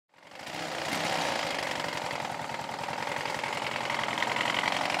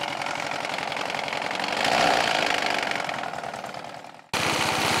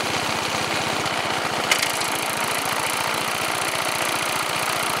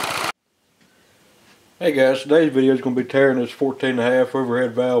Hey guys, today's video is going to be tearing this 14.5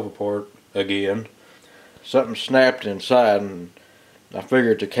 overhead valve apart again. Something snapped inside and I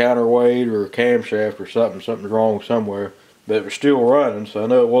figured it's a counterweight or a camshaft or something's wrong somewhere. But it was still running, so I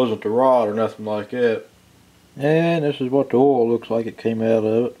know it wasn't the rod or nothing like that. And this is what the oil looks like it came out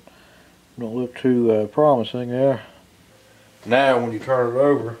of it. Don't look too promising there. Now when you turn it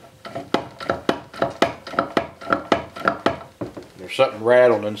over, there's something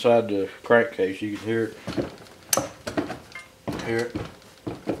rattling inside the crankcase. You can hear it. Hear it?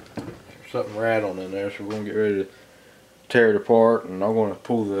 There's something rattling in there, so we're going to get ready to tear it apart. And I'm going to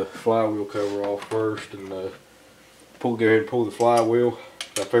pull the flywheel cover off first and go ahead and pull the flywheel.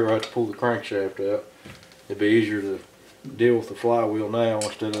 I figure I have to pull the crankshaft out. It'd be easier to deal with the flywheel now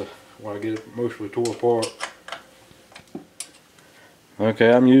instead of when I get it mostly tore apart.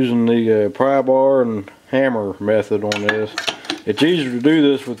 Okay, I'm using the pry bar and hammer method on this. It's easier to do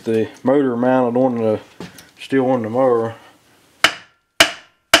this with the motor mounted on the still on the mower.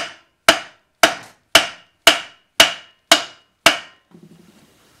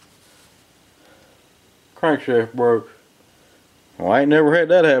 Crankshaft broke. Well, I ain't never had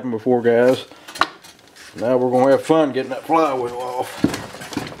that happen before, guys. Now we're gonna have fun getting that flywheel off.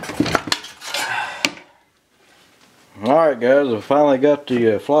 Alright guys, I finally got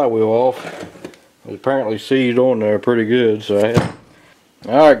the flywheel off. It apparently seized on there pretty good, so I had...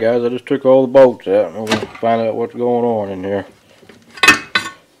 Alright guys, I just took all the bolts out and we're going to find out what's going on in here.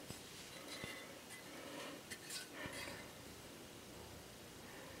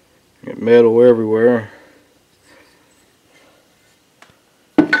 Got metal everywhere.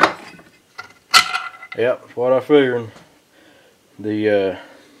 Yep, that's what I figured. The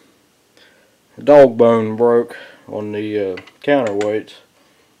dog bone broke on the counterweights.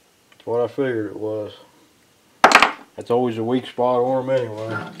 That's what I figured it was. That's always a weak spot on them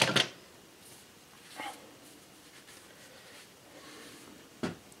anyway.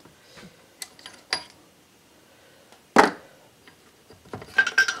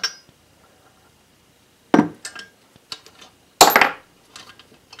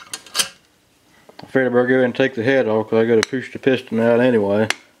 I figured I better go ahead and take the head off because I got to push the piston out anyway.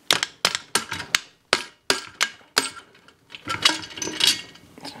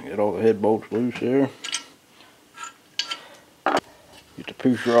 Get all the head bolts loose here. Get the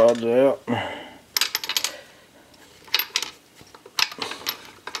push rods out.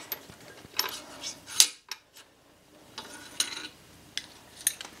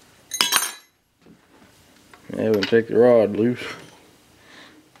 Now we can take the rod loose.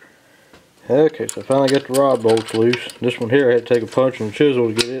 Okay, so I finally got the rod bolts loose. This one here I had to take a punch and chisel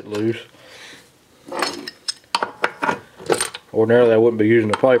to get it loose. Ordinarily I wouldn't be using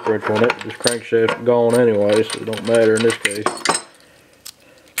a pipe wrench on it. This crankshaft's gone anyway, so it don't matter in this case.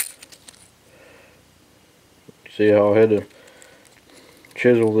 See how I had to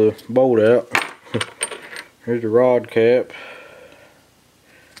chisel the bolt out. Here's the rod cap.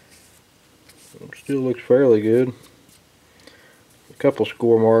 It still looks fairly good. A couple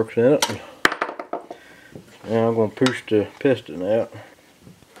score marks in it. Now I'm going to push the piston out.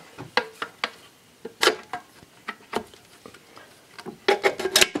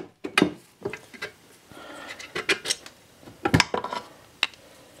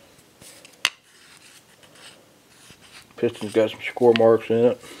 Piston's got some score marks in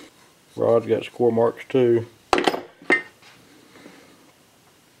it. Rod's got score marks too.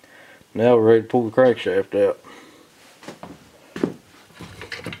 Now we're ready to pull the crankshaft out.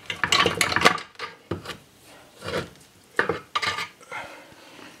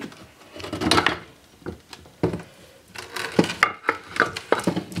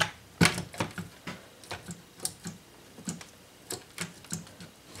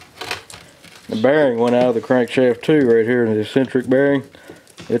 The bearing went out of the crankshaft too, right here in the eccentric bearing.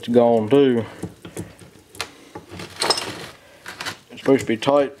 It's gone too. It's supposed to be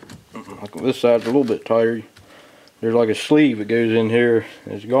tight. Like this side's a little bit tighter. There's like a sleeve that goes in here.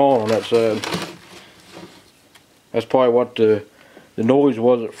 It's gone on that side. That's probably what the noise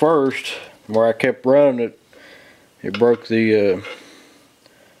was at first. Where I kept running it, it broke the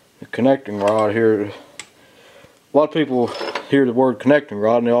connecting rod here. A lot of people hear the word connecting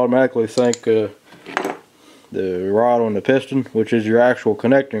rod and they automatically think the rod on the piston, which is your actual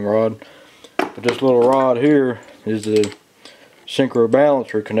connecting rod. But this little rod here is the synchro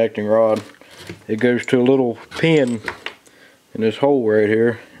balancer connecting rod. It goes to a little pin in this hole right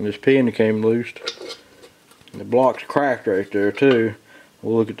here, and this pin came loose. And the block's cracked right there too.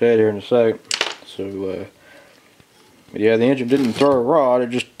 We'll look at that here in a sec. So yeah, the engine didn't throw a rod,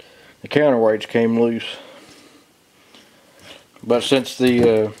 it just the counterweights came loose. But since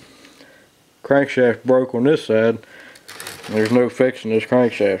the crankshaft broke on this side. There's no fixing this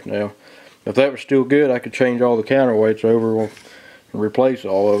crankshaft now. If that was still good, I could change all the counterweights over and replace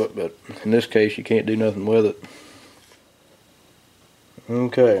all of it, but in this case you can't do nothing with it.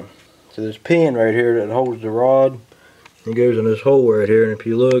 Okay, so this pin right here that holds the rod, it goes in this hole right here, and if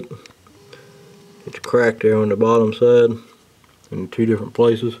you look, it's cracked there on the bottom side in two different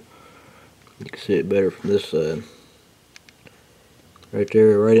places. You can see it better from this side. Right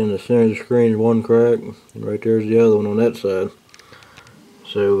there, right in the center of the screen is one crack, and right there's the other one on that side.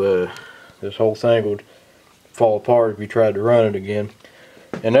 So this whole thing would fall apart if you tried to run it again.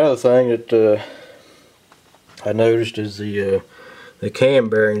 Another thing that I noticed is the cam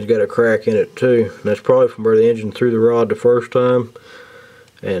bearing's got a crack in it too, and that's probably from where the engine threw the rod the first time.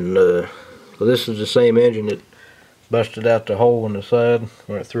 And so this is the same engine that busted out the hole in the side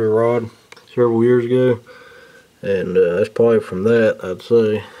when it threw a rod several years ago, and that's probably from that, I'd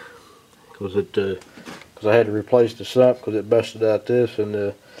say, because I had to replace the sump because it busted out this and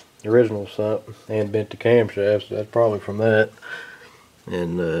the original sump and bent the camshaft, so that's probably from that.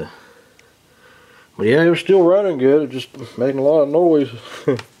 And but yeah, it was still running good, it just making a lot of noise.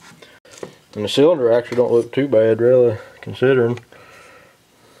 And the cylinder actually don't look too bad, really, considering.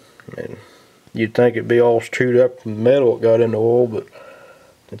 And you'd think it'd be all chewed up from the metal it got in the oil, but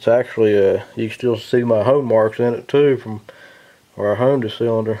it's actually you can still see my hone marks in it too from where I honed the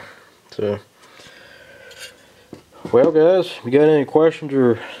cylinder. So, well guys, if you got any questions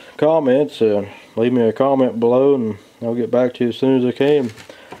or comments, leave me a comment below and I'll get back to you as soon as I can.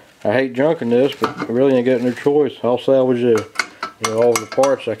 I hate junking this, but I really ain't got no choice. I'll salvage all the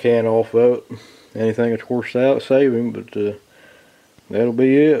parts I can off of it. Anything that's worth saving, but that'll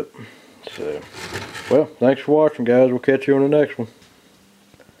be it. So, well, thanks for watching guys. We'll catch you on the next one.